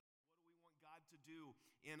do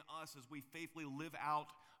in us as we faithfully live out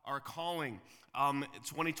our calling.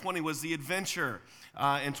 2020 was the adventure.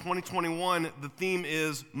 In 2021, the theme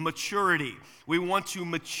is maturity. We want to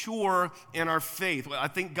mature in our faith. I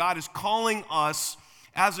think God is calling us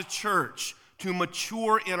as a church to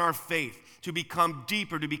mature in our faith, to become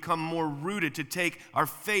deeper, to become more rooted, to take our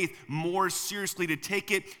faith more seriously, to take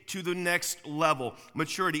it to the next level,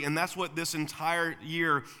 maturity. And that's what this entire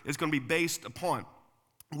year is going to be based upon.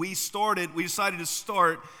 We decided to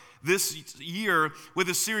start this year with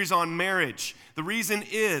a series on marriage. The reason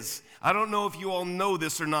is, I don't know if you all know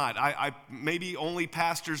this or not. I maybe only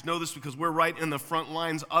pastors know this because we're right in the front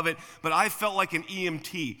lines of it, but I felt like an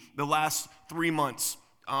EMT the last 3 months,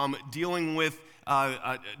 dealing with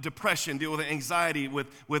depression, dealing with anxiety,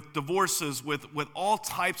 with divorces, with all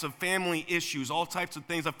types of family issues, all types of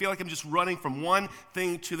things. I feel like I'm just running from one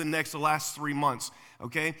thing to the next the last 3 months,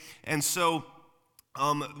 okay? And so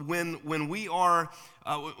when we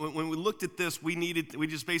looked at this, we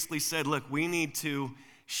just basically said, look, we need to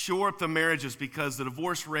shore up the marriages because the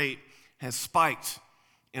divorce rate has spiked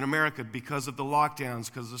in America because of the lockdowns,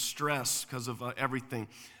 because of stress, because of everything.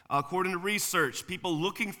 According to research, people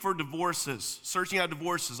looking for divorces, searching out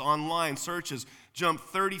divorces, online searches jumped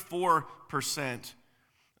 34%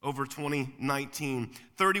 over 2019.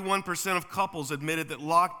 31% of couples admitted that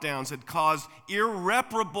lockdowns had caused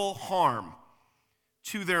irreparable harm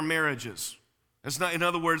to their marriages. That's not, in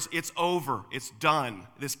other words, it's over, it's done.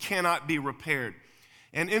 This cannot be repaired.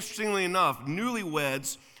 And interestingly enough,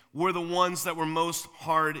 newlyweds were the ones that were most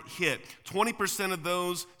hard hit. 20% of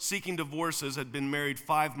those seeking divorces had been married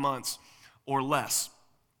 5 months or less.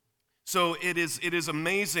 So it is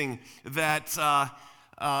amazing that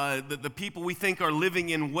the people we think are living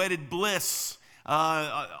in wedded bliss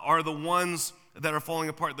are the ones that are falling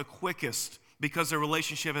apart the quickest, because their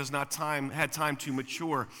relationship has not had time to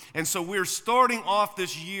mature. And so we're starting off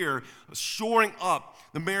this year shoring up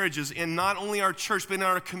the marriages in not only our church, but in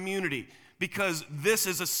our community, because this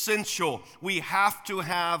is essential. We have to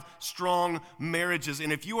have strong marriages.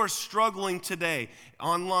 And if you are struggling today,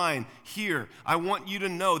 online, here, I want you to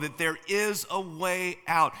know that there is a way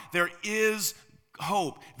out. There is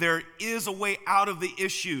hope. There is a way out of the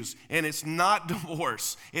issues, and it's not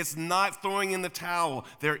divorce. It's not throwing in the towel.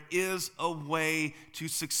 There is a way to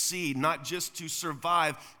succeed, not just to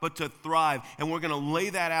survive, but to thrive. And we're going to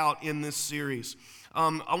lay that out in this series.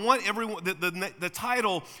 I want everyone, the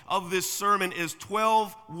title of this sermon is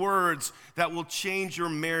 12 Words That Will Change Your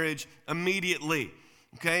Marriage Immediately.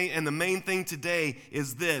 Okay, and the main thing today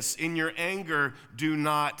is this: in your anger, do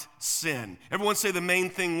not sin. Everyone say the main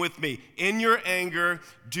thing with me. In your anger,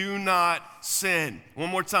 do not sin. One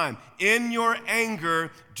more time. In your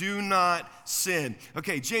anger, do not sin.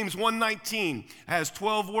 Okay, James 1:19 has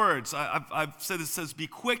 12 words. I've said it says, be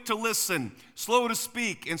quick to listen, slow to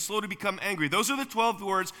speak, and slow to become angry. Those are the 12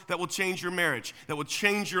 words that will change your marriage, that will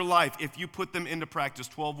change your life if you put them into practice.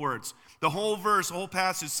 12 words. The whole verse, the whole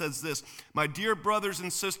passage says this: my dear brothers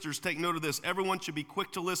and sisters, take note of this. Everyone should be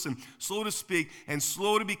quick to listen, slow to speak, and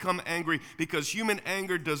slow to become angry, because human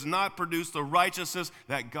anger does not produce the righteousness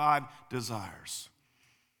that God desires.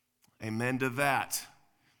 Amen to that.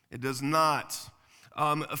 It does not.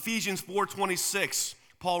 Ephesians 4:26,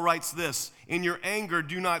 Paul writes this: in your anger,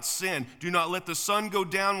 do not sin. Do not let the sun go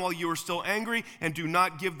down while you are still angry, and do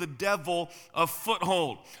not give the devil a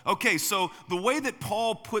foothold. Okay, so the way that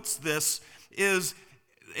Paul puts this is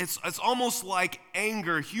it's almost like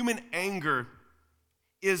anger, human anger,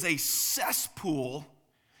 is a cesspool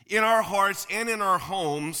in our hearts and in our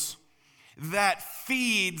homes that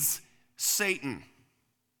feeds Satan.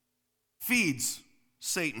 Feeds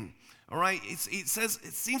Satan. All right? It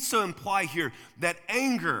seems to imply here that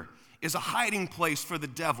anger is a hiding place for the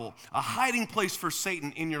devil, a hiding place for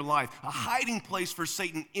Satan in your life, a hiding place for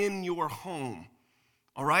Satan in your home.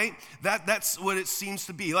 All right? That's what it seems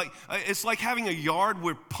to be. Like it's like having a yard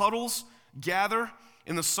where puddles gather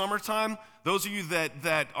in the summertime. Those of you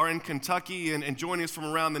that are in Kentucky and joining us from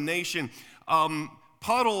around the nation,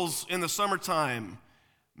 puddles in the summertime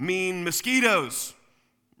mean mosquitoes,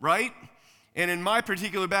 right? And in my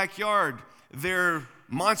particular backyard, they're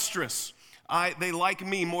monstrous. They like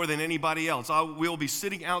me more than anybody else. We'll be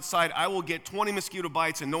sitting outside. I will get 20 mosquito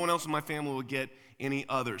bites, and no one else in my family will get any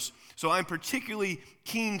others. So I'm particularly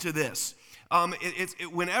keen to this.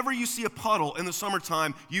 Whenever you see a puddle in the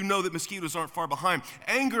summertime, you know that mosquitoes aren't far behind.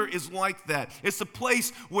 Anger is like that. It's the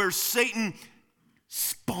place where Satan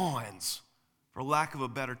spawns, for lack of a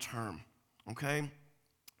better term, okay?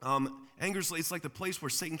 Anger is it's like the place where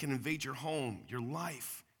Satan can invade your home, your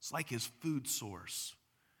life. It's like his food source.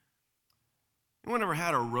 Anyone ever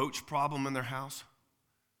had a roach problem in their house?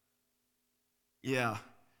 Yeah.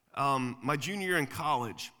 My junior year in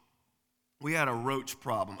college, we had a roach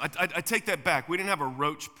problem. I take that back. We didn't have a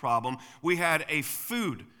roach problem. We had a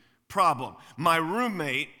food problem. My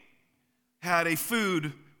roommate had a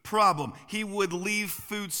food problem. He would leave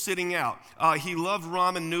food sitting out. He loved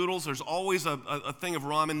ramen noodles. There's always a thing of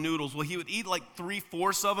ramen noodles. Well, he would eat like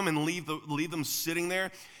 3/4 of them and leave them sitting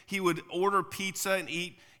there. He would order pizza and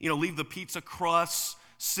leave the pizza crusts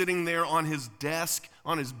sitting there on his desk,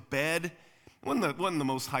 on his bed. Wasn't the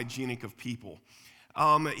most hygienic of people.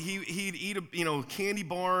 He'd eat candy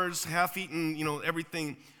bars, half-eaten,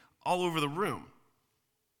 everything all over the room.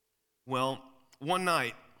 Well, one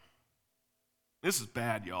night, this is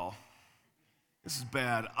bad, y'all. This is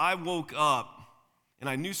bad. I woke up and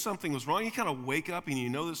I knew something was wrong. You kind of wake up and you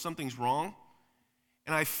know that something's wrong.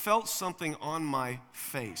 And I felt something on my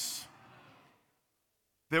face.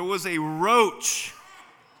 There was a roach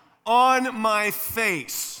on my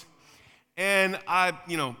face. And I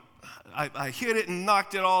hit it and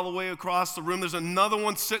knocked it all the way across the room. There's another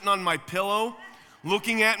one sitting on my pillow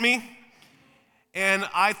looking at me. And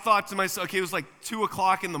I thought to myself, okay, it was like 2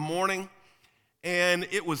 o'clock in the morning. And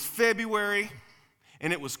it was February,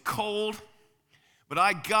 and it was cold, but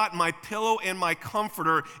I got my pillow and my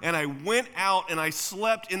comforter, and I went out and I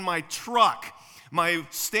slept in my truck, my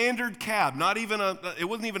standard cab. It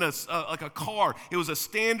wasn't even like a car. It was a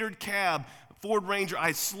standard cab, Ford Ranger.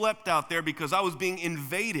 I slept out there because I was being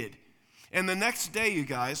invaded. And the next day, you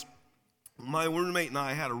guys, my roommate and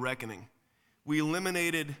I had a reckoning. We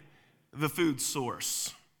eliminated the food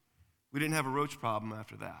source. We didn't have a roach problem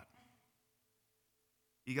after that.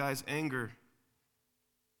 You guys, anger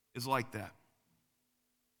is like that.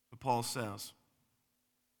 What Paul says.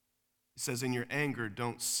 He says, in your anger,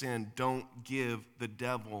 don't sin. Don't give the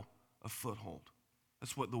devil a foothold.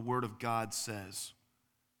 That's what the Word of God says.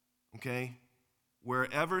 Okay?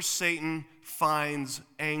 Wherever Satan finds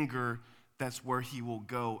anger, that's where he will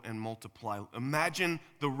go and multiply. Imagine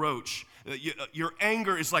the roach. Your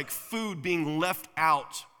anger is like food being left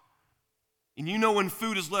out. And when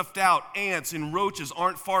food is left out, ants and roaches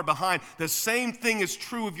aren't far behind. The same thing is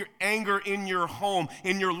true of your anger in your home,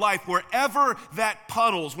 in your life. Wherever that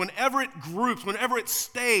puddles, whenever it groups, whenever it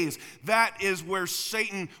stays, that is where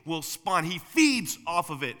Satan will spawn. He feeds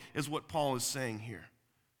off of it, is what Paul is saying here.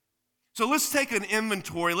 So let's take an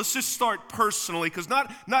inventory. Let's just start personally, because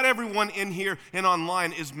not everyone in here and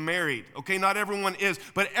online is married, okay? Not everyone is,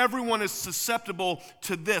 but everyone is susceptible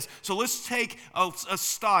to this. So let's take a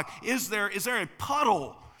stock. Is there a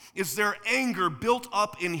puddle? Is there anger built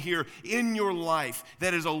up in here in your life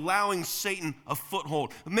that is allowing Satan a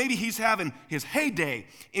foothold? Maybe he's having his heyday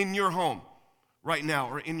in your home right now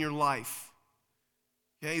or in your life.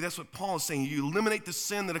 Okay, that's what Paul is saying. You eliminate the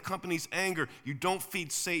sin that accompanies anger. You don't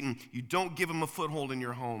feed Satan. You don't give him a foothold in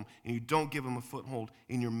your home. And you don't give him a foothold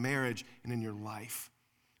in your marriage and in your life.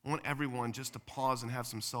 I want everyone just to pause and have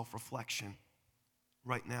some self-reflection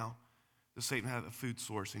right now. Does Satan have a food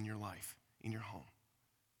source in your life, in your home?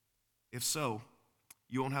 If so,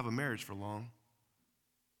 you won't have a marriage for long.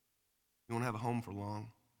 You won't have a home for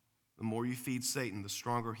long. The more you feed Satan, the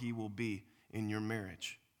stronger he will be in your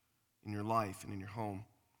marriage, in your life, and in your home.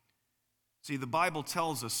 See, the Bible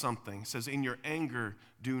tells us something. It says, in your anger,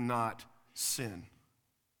 do not sin.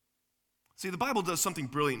 See, the Bible does something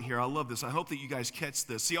brilliant here. I love this. I hope that you guys catch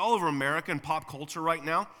this. See, all over America and pop culture right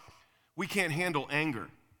now, we can't handle anger.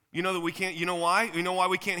 You know that we can't, you know why? You know why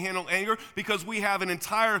we can't handle anger? Because we have an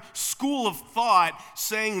entire school of thought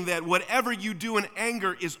saying that whatever you do in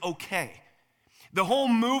anger is okay. The whole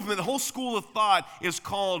movement, the whole school of thought is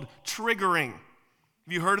called triggering.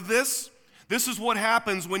 Have you heard of this? This is what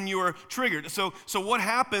happens when you are triggered. So what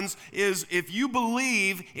happens is if you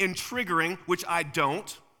believe in triggering, which I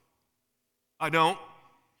don't,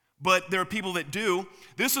 but there are people that do.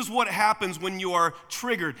 This is what happens when you are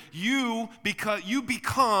triggered. You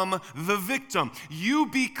become the victim. You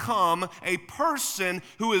become a person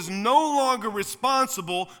who is no longer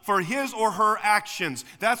responsible for his or her actions.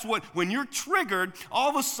 That's what, when you're triggered, all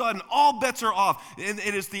of a sudden, all bets are off. And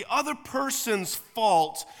it is the other person's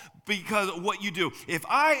fault because of what you do. If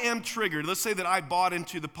I am triggered, let's say that I bought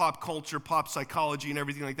into the pop culture, pop psychology, and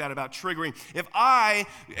everything like that about triggering. If I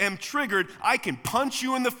am triggered, I can punch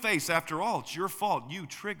you in the face. After all, it's your fault. You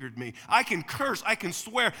triggered me. I can curse. I can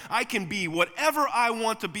swear. I can be whatever I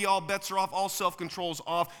want to be. All bets are off. All self-control is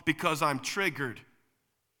off because I'm triggered.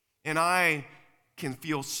 And I can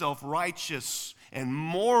feel self-righteous and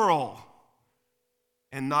moral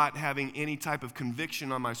and not having any type of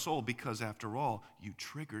conviction on my soul because, after all, you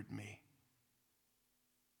triggered me.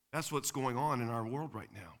 That's what's going on in our world right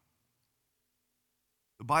now.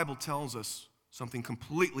 The Bible tells us something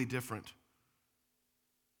completely different.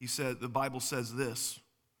 He said, the Bible says this.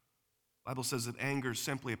 The Bible says that anger is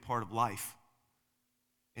simply a part of life,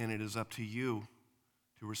 and it is up to you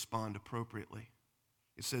to respond appropriately.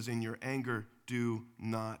 It says, in your anger, do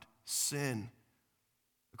not sin.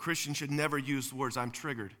 A Christian should never use the words, I'm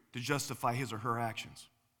triggered, to justify his or her actions.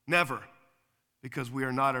 Never. Because we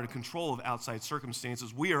are not under control of outside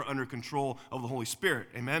circumstances. We are under control of the Holy Spirit.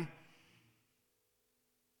 Amen?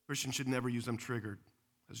 Christians should never use I'm triggered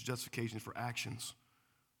as justification for actions.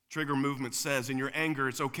 Trigger movement says, in your anger,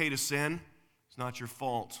 it's okay to sin. It's not your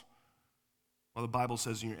fault. While the Bible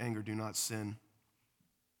says, in your anger, do not sin.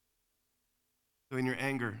 So in your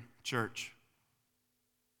anger, church,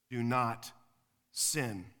 do not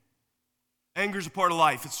sin. Anger is a part of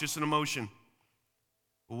life. It's just an emotion.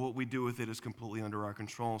 But what we do with it is completely under our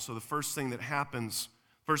control. So the first thing that happens,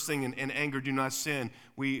 first thing in anger, do not sin,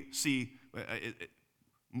 we see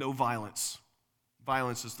no violence.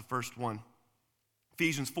 Violence is the first one.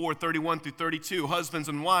 Ephesians 4:31-32, husbands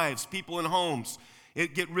and wives, people in homes,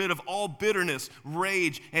 get rid of all bitterness,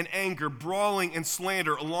 rage, and anger, brawling and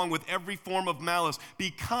slander, along with every form of malice. Be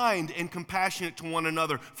kind and compassionate to one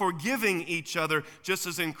another, forgiving each other, just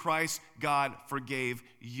as in Christ God forgave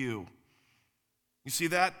you. You see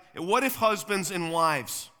that? What if husbands and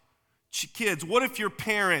wives, kids, what if your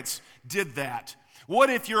parents did that? What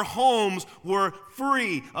if your homes were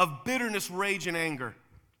free of bitterness, rage, and anger,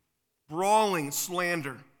 brawling,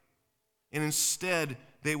 slander, and instead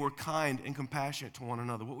they were kind and compassionate to one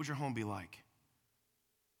another? What would your home be like?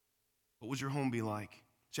 What would your home be like?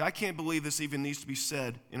 See, I can't believe this even needs to be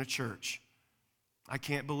said in a church. I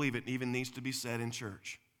can't believe it even needs to be said in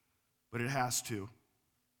church, but it has to.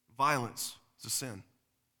 Violence is a sin.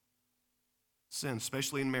 Sin,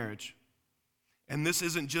 especially in marriage. And this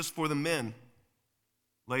isn't just for the men.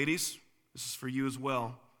 Ladies, this is for you as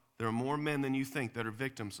well. There are more men than you think that are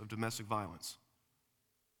victims of domestic violence.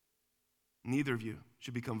 Neither of you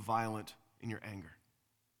should become violent in your anger.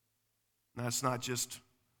 Now, that's not just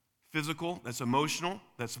physical, that's emotional,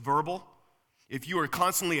 that's verbal. If you are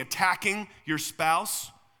constantly attacking your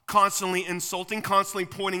spouse, constantly insulting, constantly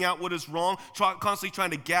pointing out what is wrong, constantly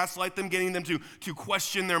trying to gaslight them, getting them to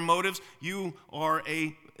question their motives, you are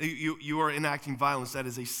enacting violence. That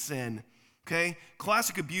is a sin. Okay?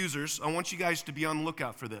 Classic abusers, I want you guys to be on the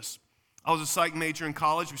lookout for this. I was a psych major in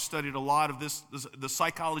college. We studied a lot of this, the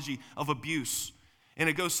psychology of abuse. And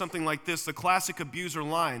it goes something like this. The classic abuser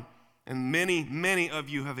line, and many of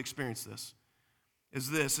you have experienced this, is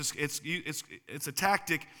this. It's a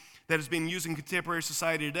tactic that is being used in contemporary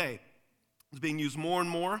society today. It's being used more and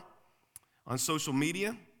more on social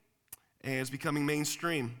media, and it's becoming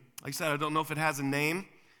mainstream. Like I said, I don't know if it has a name,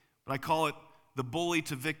 but I call it the bully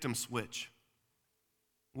to victim switch.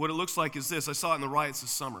 What it looks like is this. I saw it in the riots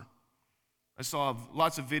this summer. I saw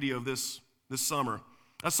lots of video of this summer.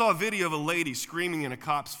 I saw a video of a lady screaming in a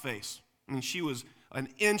cop's face. I mean, she was an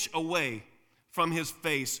inch away from his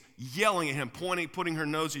face, yelling at him, putting her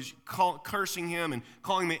nose, cursing him and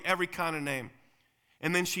calling me every kind of name.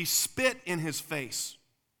 And then she spit in his face.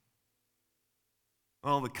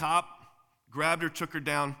 Well, the cop grabbed her, took her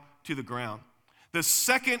down to the ground. The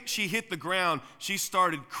second she hit the ground, she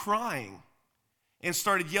started crying and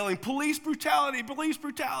started yelling, police brutality, police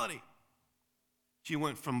brutality. She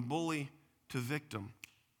went from bully to victim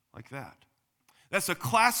like that. That's a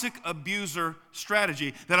classic abuser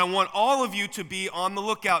strategy that I want all of you to be on the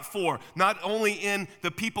lookout for, not only in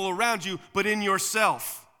the people around you, but in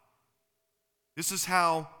yourself. This is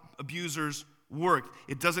how abusers work.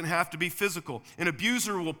 It doesn't have to be physical. An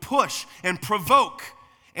abuser will push and provoke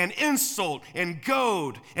and insult and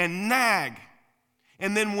goad and nag.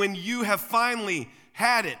 And then when you have finally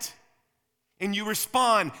had it and you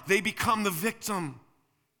respond, they become the victim.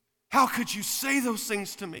 How could you say those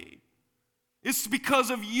things to me? It's because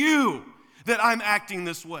of you that I'm acting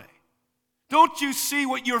this way. Don't you see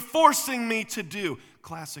what you're forcing me to do?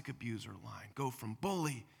 Classic abuser line. Go from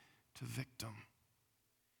bully to victim.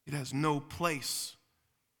 It has no place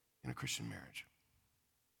in a Christian marriage.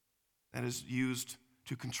 That is used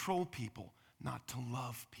to control people, not to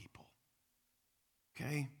love people.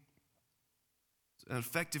 Okay? It's an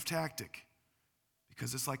effective tactic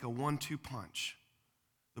because it's like a 1-2 punch.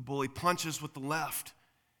 The bully punches with the left,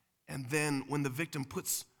 and then when the victim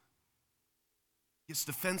gets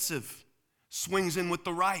defensive, swings in with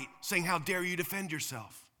the right, saying, how dare you defend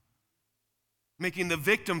yourself? Making the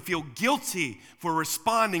victim feel guilty for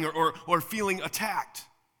responding or feeling attacked.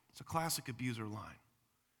 It's a classic abuser line,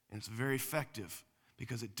 and it's very effective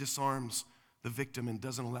because it disarms the victim and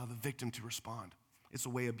doesn't allow the victim to respond. It's the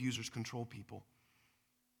way abusers control people.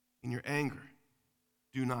 In your anger,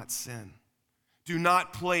 do not sin. Do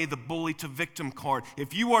not play the bully to victim card.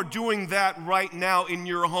 If you are doing that right now in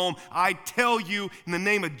your home, I tell you in the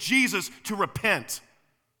name of Jesus to repent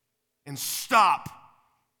and stop,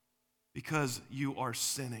 because you are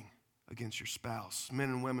sinning against your spouse. Men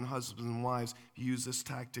and women, husbands and wives, if you use this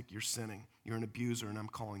tactic, you're sinning. You're an abuser, and I'm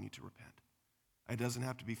calling you to repent. It doesn't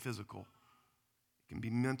have to be physical. It can be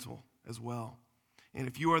mental as well. And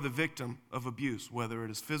if you are the victim of abuse, whether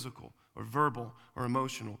it is physical or verbal or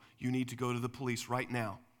emotional, you need to go to the police right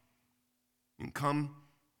now. And come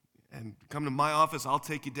to my office, I'll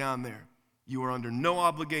take you down there. You are under no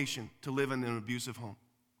obligation to live in an abusive home.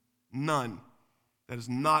 None. That is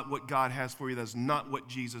not what God has for you. That is not what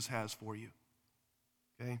Jesus has for you.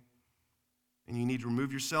 Okay? And you need to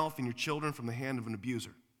remove yourself and your children from the hand of an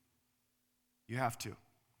abuser. You have to.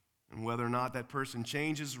 And whether or not that person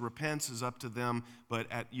changes, repents, is up to them, but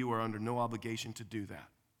you are under no obligation to do that.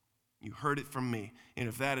 You heard it from me. And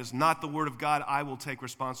if that is not the word of God, I will take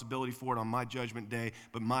responsibility for it on my judgment day.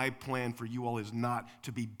 But my plan for you all is not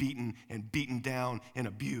to be beaten down and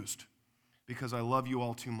abused, because I love you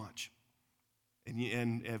all too much.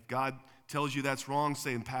 And if God tells you that's wrong,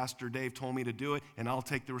 say, Pastor Dave told me to do it, and I'll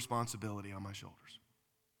take the responsibility on my shoulders.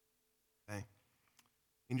 Okay?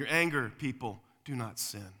 In your anger, people, do not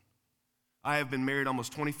sin. I have been married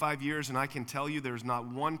almost 25 years, and I can tell you there's not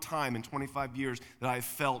one time in 25 years that I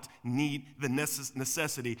felt the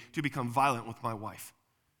necessity to become violent with my wife.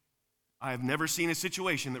 I have never seen a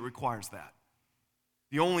situation that requires that.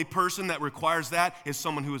 The only person that requires that is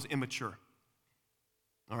someone who is immature.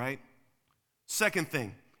 All right? Second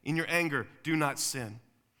thing, in your anger, do not sin.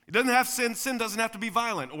 It doesn't have sin doesn't have to be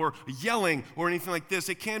violent or yelling or anything like this.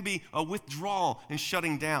 It can be a withdrawal and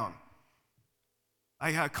shutting down.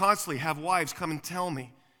 I constantly have wives come and tell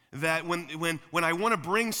me that when I want to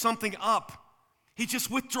bring something up, he just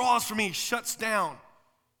withdraws from me, he shuts down.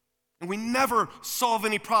 And we never solve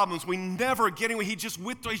any problems. We never get anywhere. He just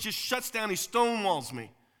withdraws, he just shuts down, he stonewalls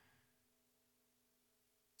me.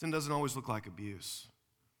 Sin doesn't always look like abuse.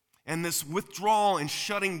 And this withdrawal and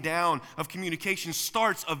shutting down of communication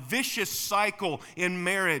starts a vicious cycle in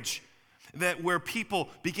marriage where people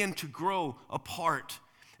begin to grow apart.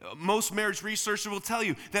 Most marriage researchers will tell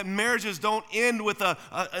you that marriages don't end with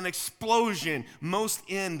an explosion. Most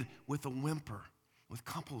end with a whimper, with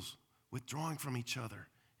couples withdrawing from each other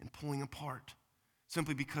and pulling apart,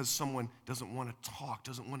 simply because someone doesn't want to talk,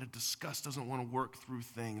 doesn't want to discuss, doesn't want to work through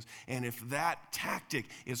things. And if that tactic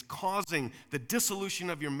is causing the dissolution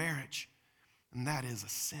of your marriage, then that is a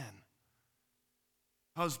sin.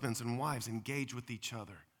 Husbands and wives, engage with each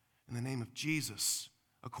other in the name of Jesus,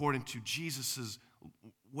 according to Jesus'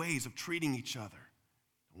 ways of treating each other.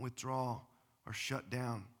 Don't withdraw or shut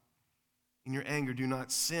down. In your anger, do not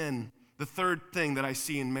sin. The third thing that I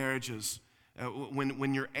see in marriages,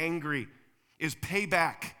 when you're angry, is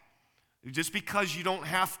payback. Just because you don't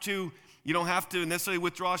have to necessarily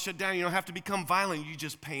withdraw, shut down, you don't have to become violent, you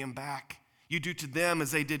just pay them back. You do to them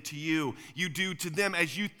as they did to you. You do to them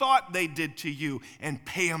as you thought they did to you, and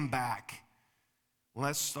pay them back. Well,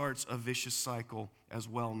 that starts a vicious cycle as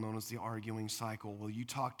well, known as the arguing cycle. Well, you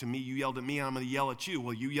talked to me, you yelled at me, and I'm going to yell at you.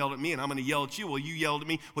 Well, you yelled at me, and I'm going to yell at you. Well, you yelled at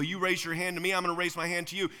me. Well, you raised your hand to me, I'm going to raise my hand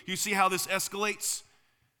to you. You see how this escalates?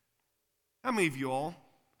 How many of you all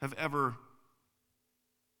have ever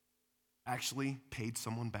actually paid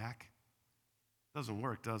someone back? Doesn't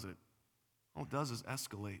work, does it? All it does is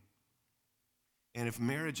escalate. And if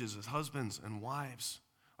marriages as husbands and wives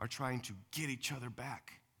are trying to get each other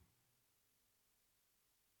back,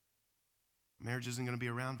 marriage isn't going to be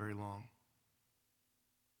around very long.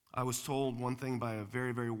 I was told one thing by a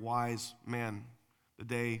very, very wise man the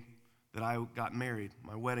day that I got married,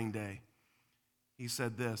 my wedding day. He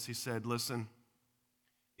said this, he said, listen,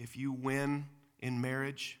 if you win in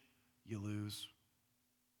marriage, you lose.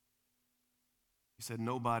 He said,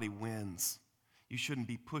 nobody wins. You shouldn't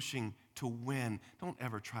be pushing to win. Don't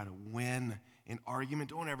ever try to win an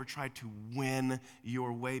argument. Don't ever try to win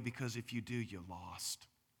your way, because if you do, you lost.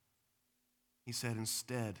 He said,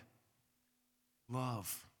 instead,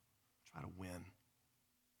 love. Try to win.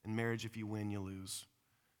 In marriage, if you win, you lose.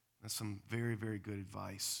 That's some very, very good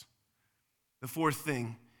advice. The fourth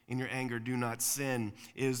thing in your anger, do not sin,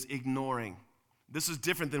 is ignoring. This is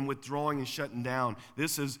different than withdrawing and shutting down.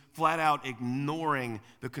 This is flat out ignoring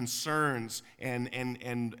the concerns and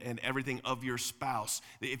everything of your spouse.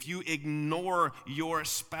 If you ignore your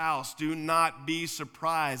spouse, do not be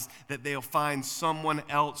surprised that they'll find someone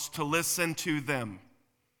else to listen to them.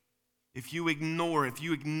 If you ignore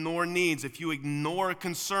needs, if you ignore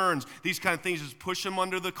concerns, these kind of things, just push them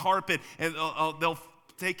under the carpet and they'll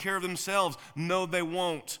take care of themselves. No, they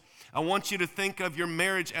won't. I want you to think of your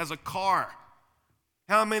marriage as a car.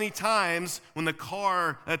 How many times when a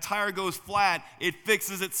tire goes flat, it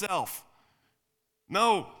fixes itself?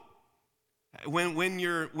 No. When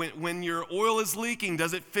your oil is leaking,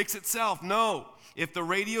 does it fix itself? No. If the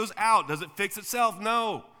radio's out, does it fix itself?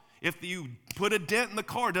 No. If you put a dent in the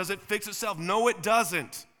car, does it fix itself? No, it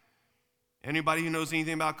doesn't. Anybody who knows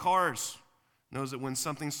anything about cars knows that when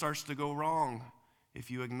something starts to go wrong,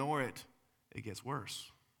 if you ignore it, it gets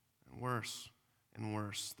worse and worse and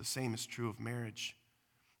worse. The same is true of marriage.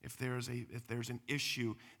 If there's an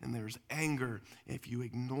issue and there's anger, if you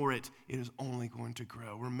ignore it, it is only going to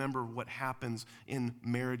grow. Remember what happens in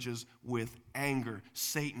marriages with anger.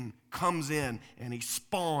 Satan comes in and he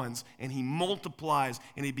spawns and he multiplies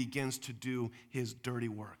and he begins to do his dirty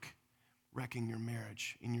work, wrecking your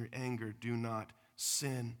marriage. In your anger, do not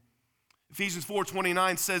sin. Ephesians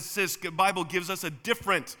 4:29 says the Bible gives us a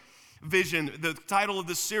different vision. The title of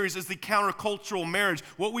this series is The Countercultural Marriage.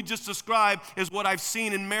 What we just described is what I've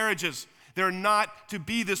seen in marriages. They're not to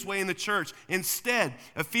be this way in the church. Instead,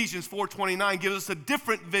 Ephesians 4:29 gives us a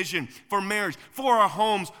different vision for marriage, for our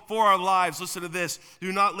homes, for our lives. Listen to this.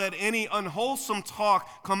 Do not let any unwholesome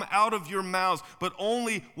talk come out of your mouths, but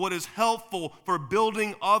only what is helpful for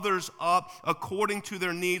building others up according to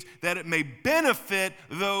their needs, that it may benefit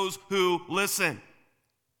those who listen.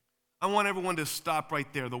 I want everyone to stop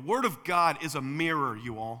right there. The Word of God is a mirror,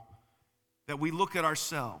 you all, that we look at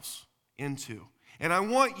ourselves into. And I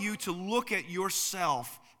want you to look at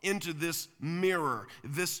yourself into this mirror,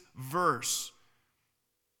 this verse.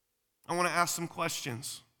 I want to ask some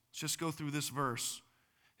questions. Let's just go through this verse.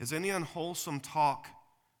 Has any unwholesome talk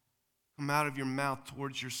come out of your mouth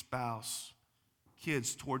towards your spouse?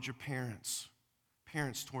 Kids towards your parents?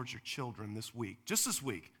 Parents towards your children this week? Just this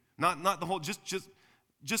week. Not the whole,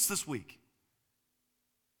 just this week.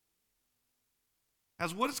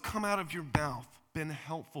 Has what has come out of your mouth been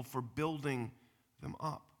helpful for building them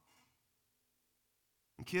up?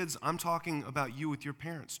 And kids, I'm talking about you with your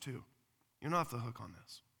parents too. You're not off the hook on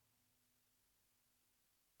this.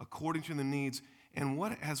 According to the needs, and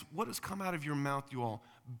what has come out of your mouth, you all,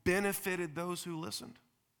 benefited those who listened?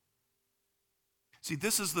 See,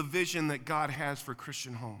 this is the vision that God has for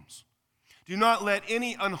Christian homes. Do not let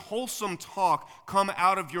any unwholesome talk come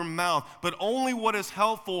out of your mouth, but only what is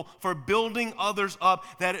helpful for building others up,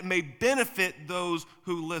 that it may benefit those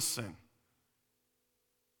who listen.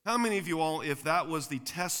 How many of you all, if that was the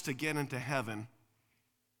test to get into heaven,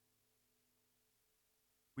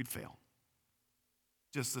 we'd fail?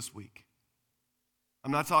 Just this week.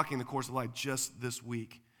 I'm not talking the course of life, just this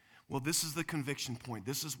week. Well, this is the conviction point.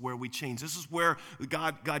 This is where we change. This is where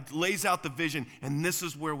God lays out the vision, and this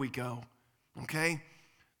is where we go. Okay?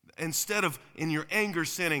 Instead of in your anger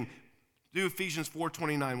sinning, do Ephesians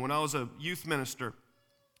 4:29. When I was a youth minister,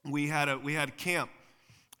 we had camp,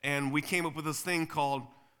 and we came up with this thing called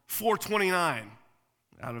 429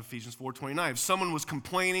 out of Ephesians 4:29. If someone was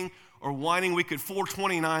complaining or whining, we could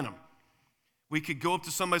 429 them. We could go up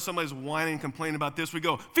to somebody's whining and complaining about this. We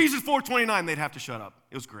go, Ephesians 4:29, they'd have to shut up.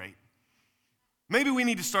 It was great. Maybe we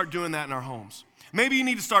need to start doing that in our homes. Maybe you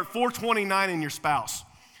need to start 429 in your spouse.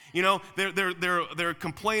 You know, they're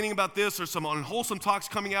complaining about this, or some unwholesome talks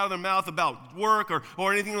coming out of their mouth about work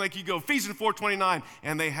or anything, like you go, Ephesians 4:29,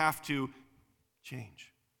 and they have to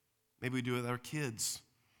change. Maybe we do it with our kids.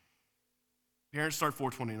 Parents, start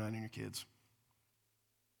 429 in your kids.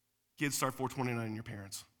 Kids, start 429 in your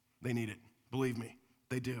parents. They need it. Believe me,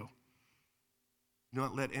 they do. Do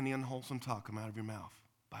not let any unwholesome talk come out of your mouth.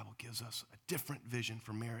 The Bible gives us a different vision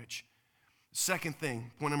for marriage. Second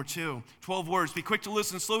thing, point number 2, 12 words. Be quick to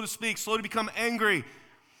listen, slow to speak, slow to become angry.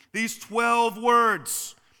 These 12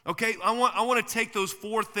 words. Okay, I want to take those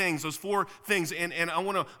four things, and I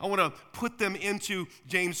want to put them into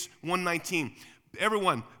James 1:19.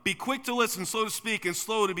 Everyone, be quick to listen, slow to speak, and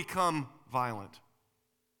slow to become violent.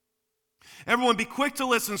 Everyone, be quick to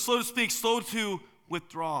listen, slow to speak, slow to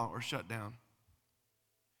withdraw or shut down.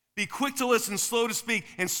 Be quick to listen, slow to speak,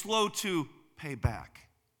 and slow to pay back.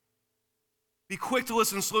 Be quick to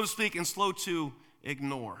listen, slow to speak, and slow to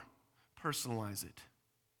ignore. Personalize it.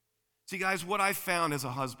 See, guys, what I found as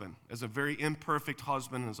a husband, as a very imperfect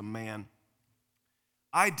husband, as a man,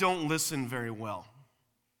 I don't listen very well.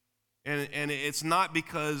 And it's not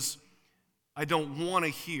because I don't want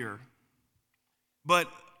to hear, but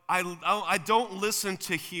I don't listen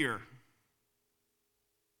to hear.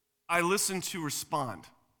 I listen to respond.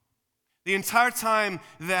 The entire time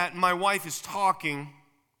that my wife is talking,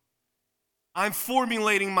 I'm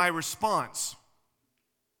formulating my response.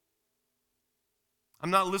 I'm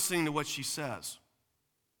not listening to what she says.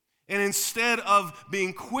 And instead of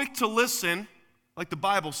being quick to listen, like the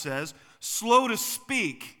Bible says, slow to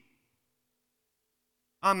speak,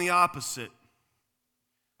 I'm the opposite.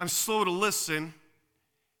 I'm slow to listen,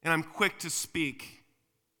 and I'm quick to speak.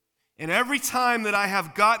 And every time that I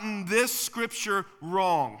have gotten this scripture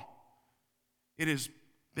wrong, it has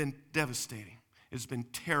been devastating. It's been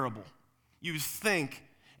terrible. You think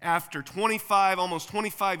after almost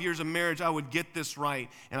 25 years of marriage, I would get this right,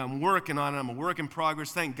 and I'm working on it. I'm a work in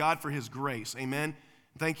progress. Thank God for his grace. Amen?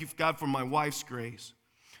 Thank you, God, for my wife's grace.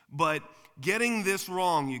 But getting this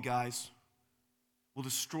wrong, you guys, will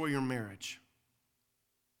destroy your marriage.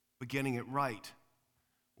 But getting it right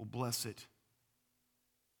will bless it.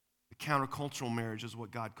 The countercultural marriage is what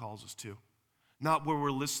God calls us to. Not where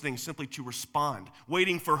we're listening simply to respond,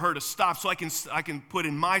 waiting for her to stop so I can put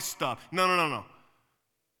in my stuff. No.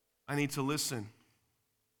 I need to listen,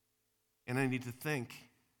 and I need to think,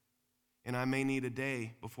 and I may need a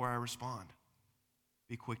day before I respond.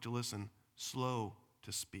 Be quick to listen, slow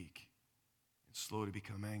to speak, and slow to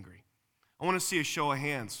become angry. I want to see a show of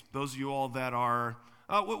hands. Those of you all that are,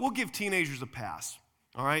 we'll give teenagers a pass,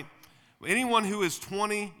 all right? Anyone who is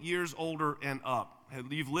 20 years older and up,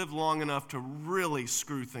 you've lived long enough to really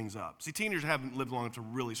screw things up. See, teenagers haven't lived long enough to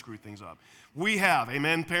really screw things up. We have,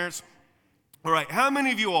 amen, parents? All right, how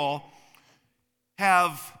many of you all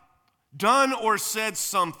have done or said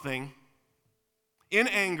something in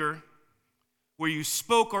anger where you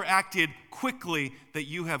spoke or acted quickly that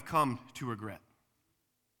you have come to regret?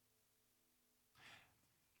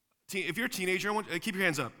 If you're a teenager, keep your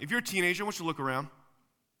hands up. If you're a teenager, I want you to look around.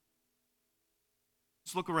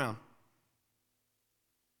 Just look around.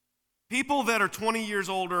 People that are 20 years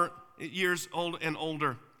old and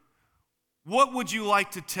older, what would you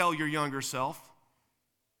like to tell your younger self?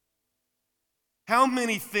 How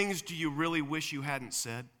many things do you really wish you hadn't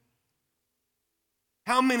said?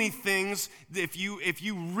 How many things, if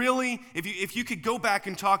you could go back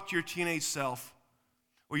and talk to your teenage self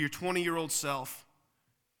or your 20-year-old self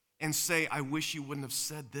and say, I wish you wouldn't have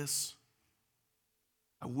said this.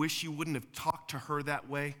 I wish you wouldn't have talked to her that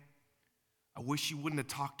way. I wish you wouldn't have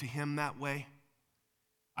talked to him that way.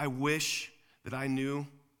 I wish that I knew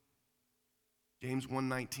James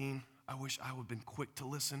 1:19. I wish I would have been quick to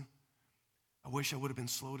listen. I wish I would have been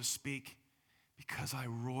slow to speak because I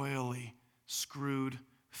royally screwed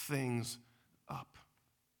things up.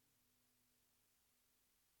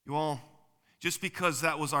 You all, just because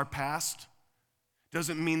that was our past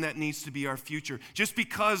doesn't mean that needs to be our future. Just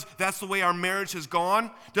because that's the way our marriage has gone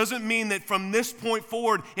doesn't mean that from this point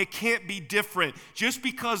forward it can't be different. Just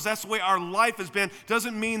because that's the way our life has been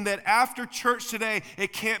doesn't mean that after church today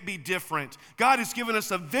it can't be different. God has given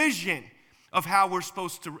us a vision of how we're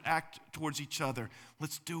supposed to act towards each other.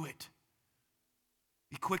 Let's do it.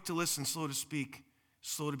 Be quick to listen, slow to speak,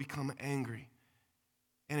 slow to become angry.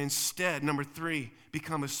 And instead, number 3,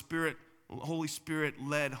 become a Holy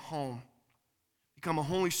Spirit-led home. Become a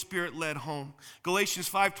Holy Spirit-led home. Galatians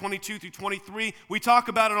 5:22 through 23, we talk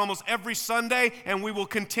about it almost every Sunday, and we will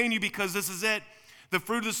continue because this is it. The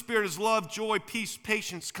fruit of the Spirit is love, joy, peace,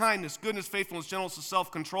 patience, kindness, goodness, faithfulness, gentleness, and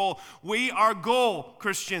self-control. Our goal,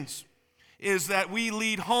 Christians, is that we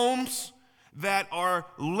lead homes that are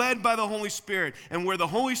led by the Holy Spirit. And where the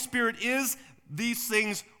Holy Spirit is, these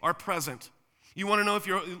things are present. You want to know if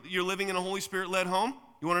you're living in a Holy Spirit-led home?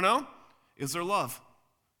 You want to know? Is there love?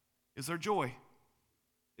 Is there joy?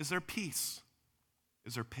 Is there peace?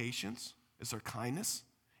 Is there patience? Is there kindness?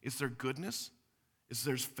 Is there goodness? Is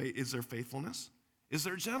there faithfulness? Is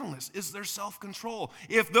there gentleness? Is there self-control?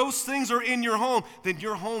 If those things are in your home, then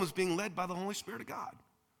your home is being led by the Holy Spirit of God.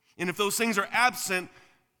 And if those things are absent,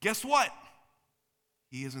 guess what?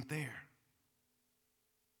 He isn't there.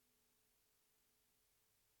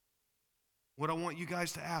 What I want you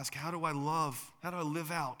guys to ask, how do I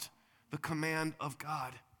live out the command of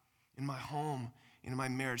God in my home, in my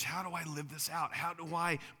marriage? How do I live this out? How do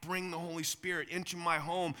I bring the Holy Spirit into my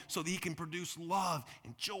home so that he can produce love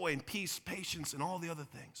and joy and peace, patience, and all the other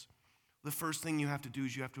things? The first thing you have to do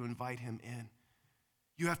is you have to invite him in.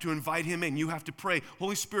 You have to invite him in. You have to pray,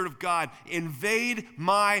 Holy Spirit of God, invade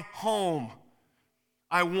my home.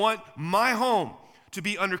 I want my home to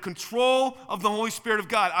be under control of the Holy Spirit of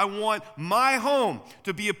God. I want my home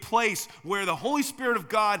to be a place where the Holy Spirit of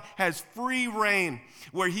God has free reign,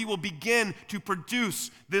 where he will begin to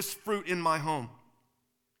produce this fruit in my home.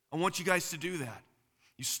 I want you guys to do that.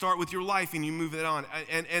 You start with your life and you move it on.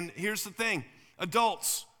 And here's the thing,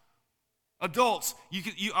 adults, I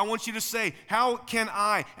want you to say, how can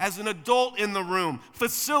I, as an adult in the room,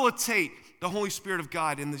 facilitate the Holy Spirit of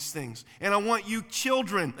God in these things? And I want you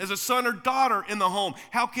children, as a son or daughter in the home,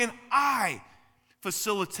 how can I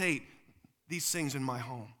facilitate these things in my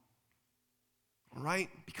home? All right?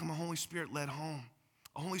 Become a Holy Spirit-led home.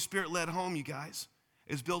 A Holy Spirit-led home, you guys,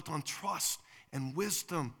 is built on trust and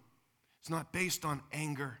wisdom. It's not based on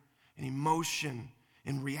anger and emotion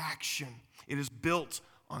and reaction. It is built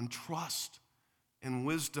on trust and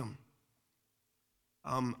wisdom.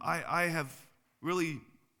 I have really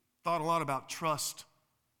thought a lot about trust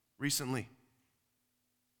recently.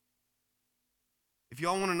 If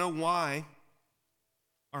y'all want to know why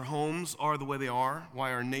our homes are the way they are,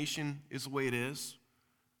 why our nation is the way it is,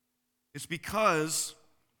 it's because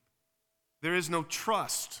there is no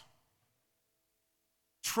trust.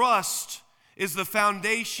 Trust is the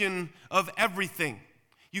foundation of everything.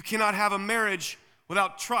 You cannot have a marriage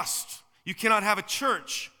without trust. You cannot have a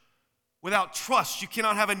church without trust. You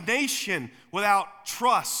cannot have a nation without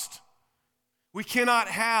trust. We cannot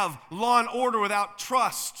have law and order without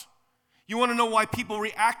trust. You want to know why people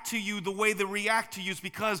react to you the way they react to you? It's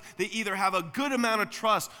because they either have a good amount of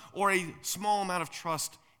trust or a small amount of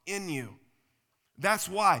trust in you. That's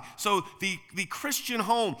why. So the Christian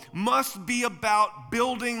home must be about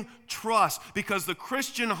building trust, because the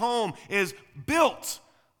Christian home is built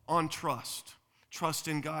on trust. Trust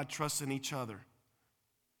in God, trust in each other.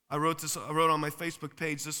 I wrote on my Facebook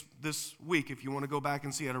page this week, if you want to go back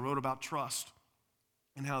and see it, I wrote about trust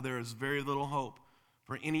and how there is very little hope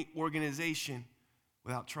for any organization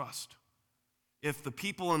without trust. If the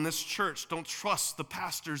people in this church don't trust the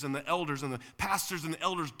pastors and the elders, and the pastors and the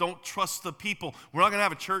elders don't trust the people, we're not going to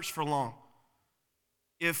have a church for long.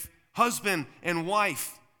 If husband and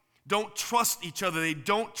wife don't trust each other, they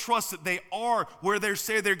don't trust that they are where they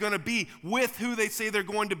say they're going to be, with who they say they're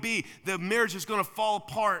going to be, the marriage is going to fall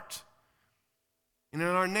apart. And in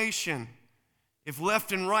our nation, if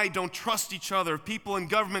left and right don't trust each other, if people in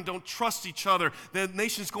government don't trust each other, the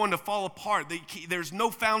nation's going to fall apart. There's no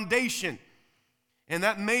foundation. And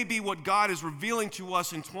that may be what God is revealing to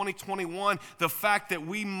us in 2021, the fact that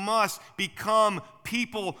we must become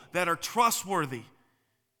people that are trustworthy.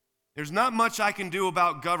 There's not much I can do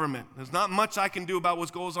about government. There's not much I can do about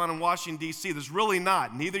what goes on in Washington, D.C. There's really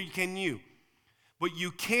not. Neither can you. But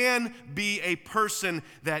you can be a person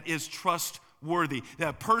that is trustworthy,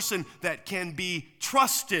 that person that can be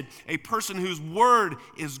trusted, a person whose word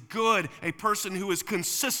is good, a person who is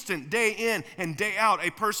consistent day in and day out,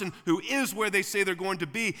 a person who is where they say they're going to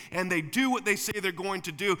be, and they do what they say they're going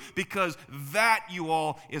to do, because that, you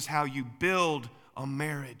all, is how you build a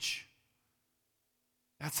marriage.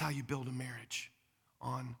 That's how you build a marriage,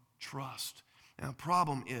 on trust. Now, the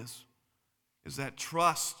problem is that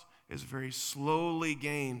trust is very slowly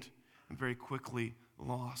gained and very quickly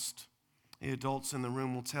lost. The adults in the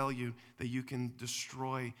room will tell you that you can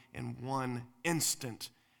destroy in one instant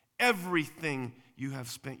everything you have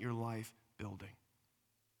spent your life building.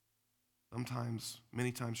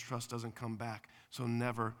 Many times, trust doesn't come back, so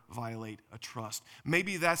never violate a trust.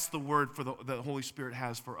 Maybe that's the word for the Holy Spirit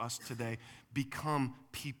has for us today. Become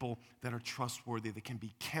people that are trustworthy, that can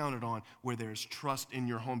be counted on where there's trust in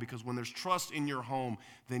your home, because when there's trust in your home,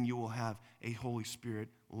 then you will have a Holy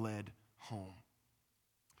Spirit-led home.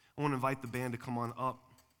 I want to invite the band to come on up.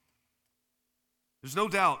 There's no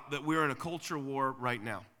doubt that we're in a culture war right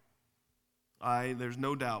now. There's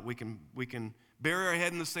no doubt. We can bury our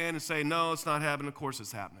head in the sand and say, no, it's not happening. Of course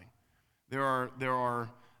it's happening. There are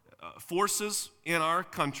forces in our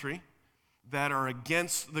country that are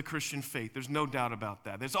against the Christian faith. There's no doubt about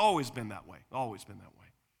that. It's always been that way. Always been that way.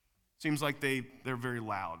 Seems like they're very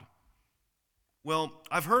loud. Well,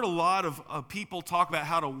 I've heard a lot of people talk about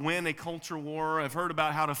how to win a culture war. I've heard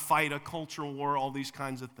about how to fight a cultural war, all these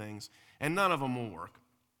kinds of things, and none of them will work.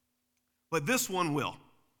 But this one will.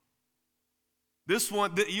 This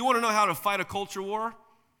one, you want to know how to fight a culture war?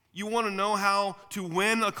 You want to know how to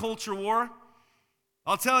win a culture war?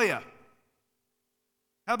 I'll tell you.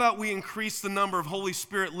 How about we increase the number of Holy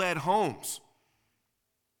Spirit-led homes?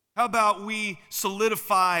 How about we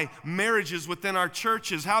solidify marriages within our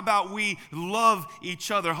churches? How about we love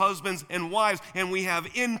each other, husbands and wives, and we have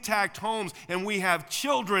intact homes, and we have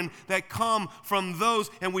children that come from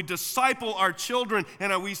those, and we disciple our children,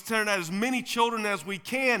 and we turn out as many children as we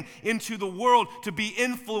can into the world to be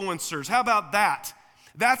influencers? How about that?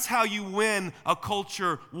 That's how you win a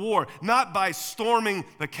culture war, not by storming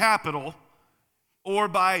the Capitol or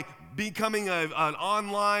by becoming an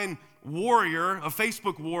online warrior, a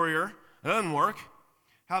Facebook warrior. It doesn't work.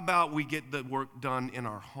 How about we get the work done in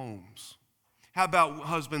our homes? How about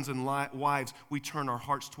husbands and wives, we turn our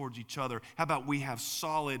hearts towards each other? How about we have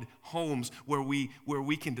solid homes where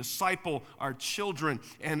we can disciple our children,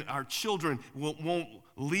 and our children won't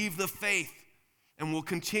leave the faith and will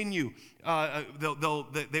continue.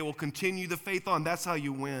 They will continue the faith on. That's how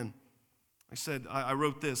you win. I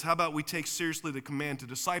wrote this. How about we take seriously the command to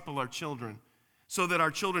disciple our children so that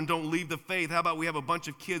our children don't leave the faith? How about we have a bunch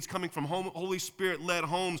of kids coming from Holy Spirit-led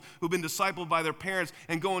homes who've been discipled by their parents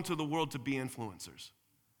and go into the world to be influencers?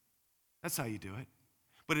 That's how you do it.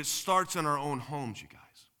 But it starts in our own homes, you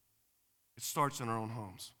guys. It starts in our own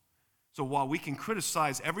homes. So while we can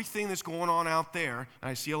criticize everything that's going on out there,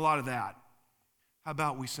 and I see a lot of that, how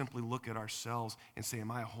about we simply look at ourselves and say,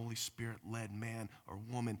 am I a Holy Spirit-led man or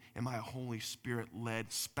woman? Am I a Holy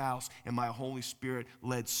Spirit-led spouse? Am I a Holy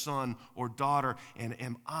Spirit-led son or daughter? And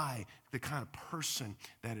am I the kind of person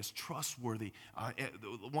that is trustworthy?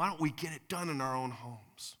 Why don't we get it done in our own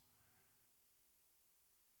homes?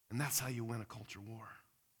 And that's how you win a culture war.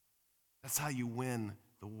 That's how you win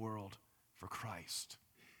the world for Christ.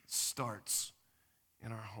 It starts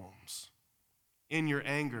in our homes. In your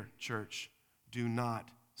anger, church, do not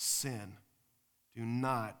sin. Do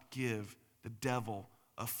not give the devil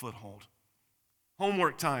a foothold.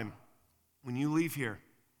 Homework time. When you leave here,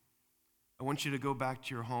 I want you to go back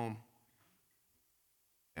to your home,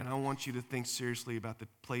 and I want you to think seriously about the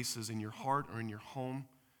places in your heart or in your home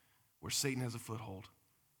where Satan has a foothold.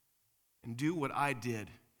 And do what I did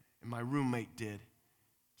and my roommate did.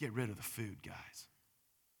 Get rid of the food, guys.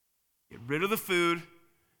 Get rid of the food,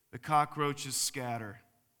 the cockroaches scatter.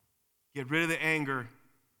 Get rid of the anger,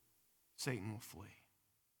 Satan will flee.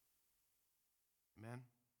 Amen?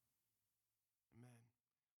 Amen.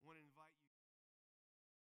 I want to invite you.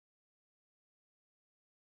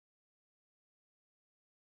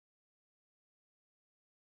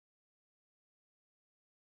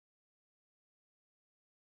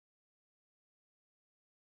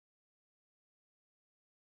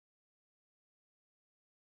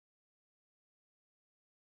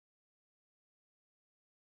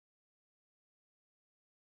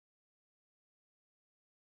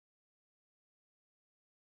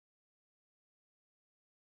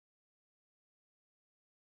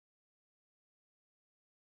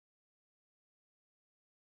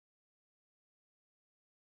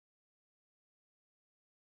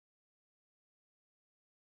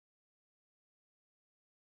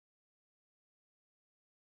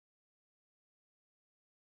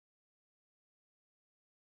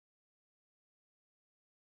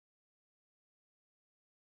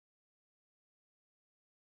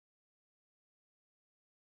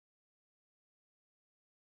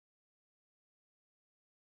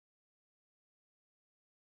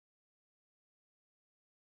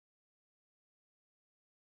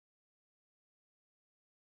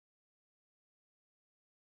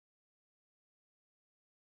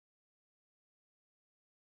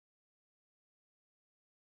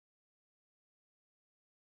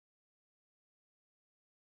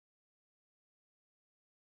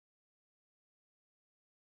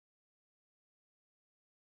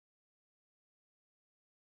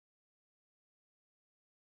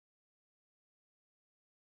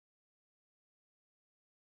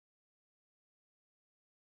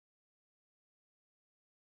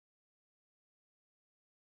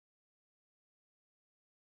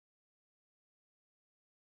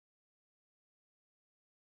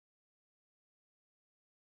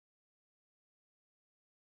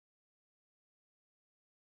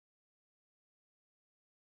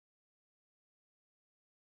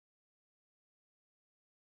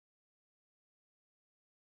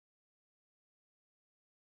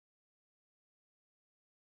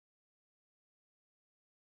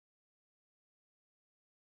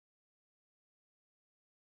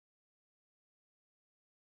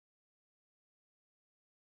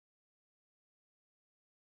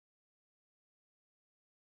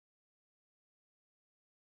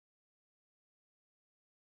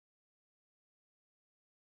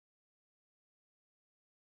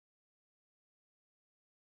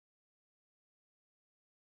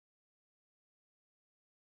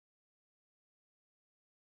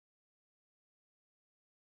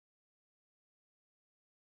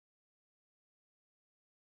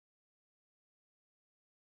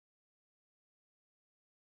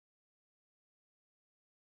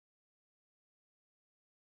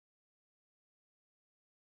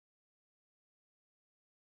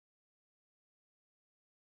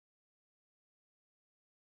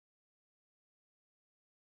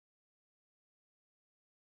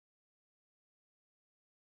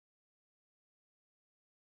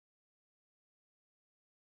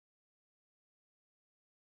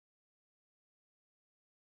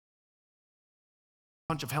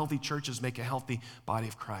 Bunch of healthy churches make a healthy body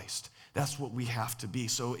of Christ. That's what we have to be.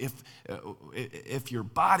 So if your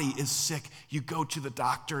body is sick, you go to the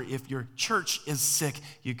doctor. If your church is sick,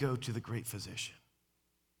 you go to the great physician.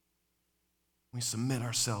 We submit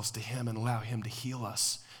ourselves to him and allow him to heal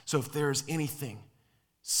us. So if there is anything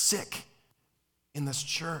sick in this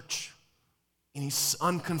church, any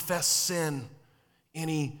unconfessed sin,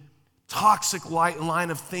 any toxic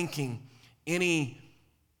line of thinking, anything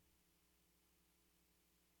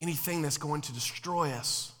that's going to destroy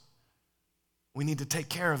us, we need to take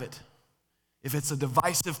care of it. If it's a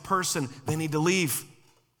divisive person, they need to leave.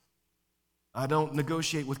 I don't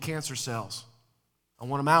negotiate with cancer cells. I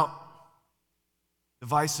want them out.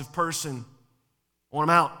 Divisive person, I want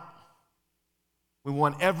them out. We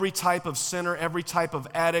want every type of sinner, every type of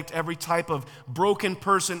addict, every type of broken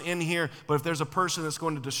person in here. But if there's a person that's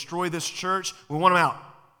going to destroy this church, we want them out.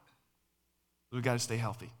 We've got to stay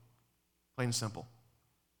healthy. Plain and simple.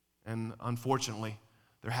 And unfortunately,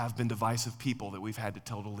 there have been divisive people that we've had to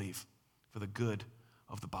tell to leave for the good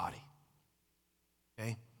of the body.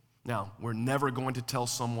 Okay? Now, we're never going to tell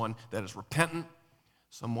someone that is repentant,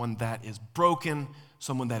 someone that is broken,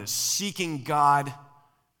 someone that is seeking God,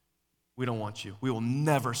 we don't want you. We will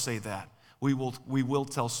never say that. We will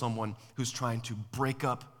tell someone who's trying to break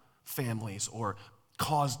up families or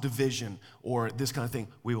cause division or this kind of thing,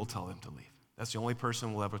 we will tell them to leave. That's the only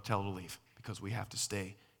person we'll ever tell to leave because we have to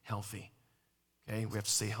stay healthy. Okay? We have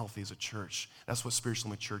to stay healthy as a church. That's what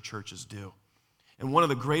spiritually mature churches do. And one of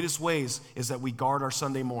the greatest ways is that we guard our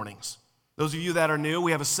Sunday mornings. Those of you that are new,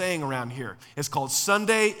 we have a saying around here. It's called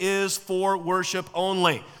Sunday is for worship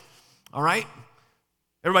only. All right?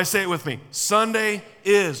 Everybody say it with me. Sunday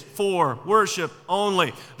is for worship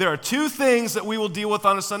only. There are two things that we will deal with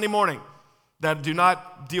on a Sunday morning that do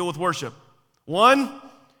not deal with worship. One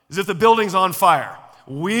is if the building's on fire.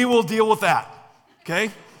 We will deal with that.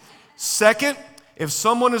 Okay? Second, if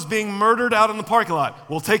someone is being murdered out in the parking lot,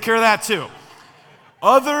 we'll take care of that too.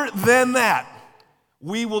 Other than that,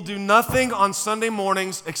 we will do nothing on Sunday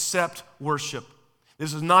mornings except worship.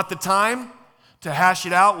 This is not the time to hash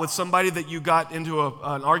it out with somebody that you got into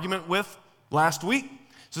an argument with last week.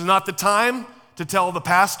 This is not the time to tell the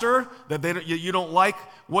pastor that you don't like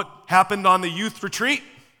what happened on the youth retreat.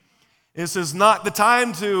 This is not the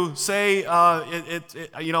time to say,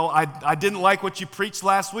 I didn't like what you preached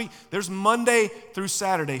last week. There's Monday through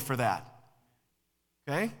Saturday for that.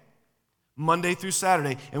 Okay? Monday through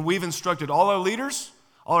Saturday. And we've instructed all our leaders,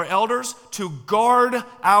 all our elders, to guard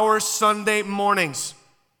our Sunday mornings.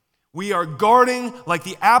 We are guarding, like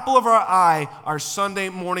the apple of our eye, our Sunday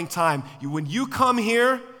morning time. When you come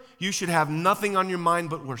here, you should have nothing on your mind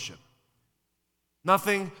but worship.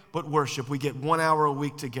 Nothing but worship. We get 1 hour a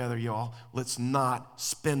week together, y'all. Let's not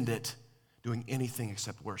spend it doing anything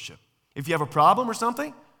except worship. If you have a problem or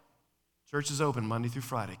something, church is open Monday through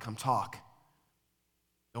Friday. Come talk.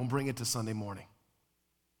 Don't bring it to Sunday morning.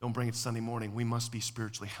 Don't bring it to Sunday morning. We must be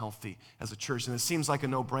spiritually healthy as a church. And it seems like a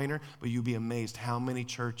no-brainer, but you'd be amazed how many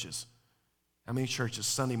churches,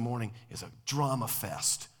 Sunday morning is a drama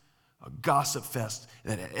fest, a gossip fest,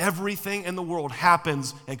 that everything in the world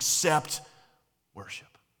happens except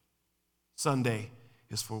worship. Sunday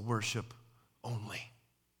is for worship only.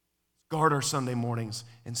 Guard our Sunday mornings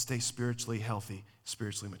and stay spiritually healthy,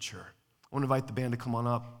 spiritually mature. I want to invite the band to come on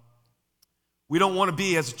up. We don't want to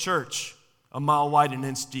be, as a church, a mile wide and an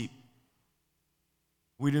inch deep.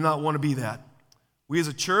 We do not want to be that. We as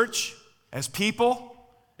a church, as people,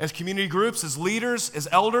 as community groups, as leaders, as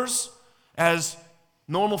elders, as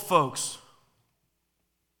normal folks,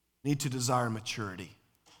 need to desire maturity.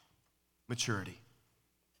 Maturity.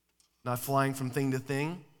 Not flying from thing to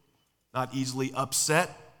thing, not easily upset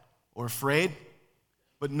or afraid,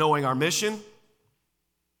 but knowing our mission,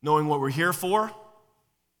 knowing what we're here for,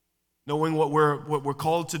 knowing what we're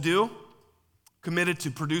called to do, committed to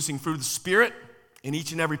producing fruit of the Spirit in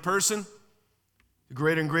each and every person, to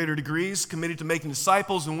greater and greater degrees, committed to making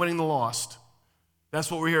disciples and winning the lost. That's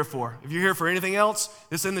what we're here for. If you're here for anything else,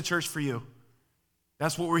 this isn't the church for you.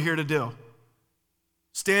 That's what we're here to do.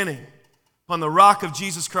 Standing upon the rock of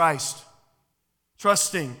Jesus Christ,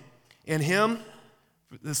 trusting in Him.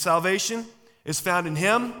 The salvation is found in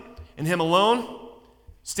Him and Him alone.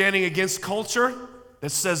 Standing against culture that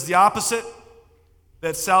says the opposite,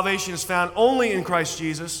 that salvation is found only in Christ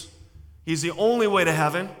Jesus. He's the only way to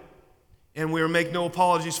heaven, and we make no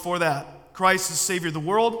apologies for that. Christ is the Savior of the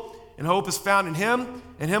world, and hope is found in Him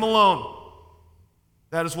and Him alone.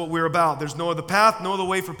 That is what we're about. There's no other path, no other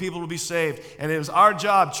way for people to be saved. And it is our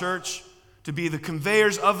job, church, to be the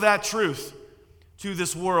conveyors of that truth to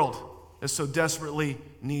this world that so desperately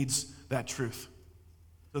needs that truth.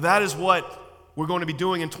 So that is what we're going to be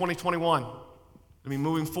doing in 2021. We're going to be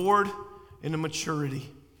moving forward into maturity,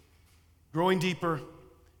 growing deeper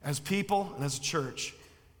as people and as a church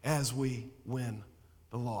as we win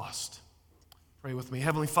the lost. Pray with me.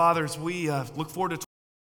 Heavenly Father, as we look forward to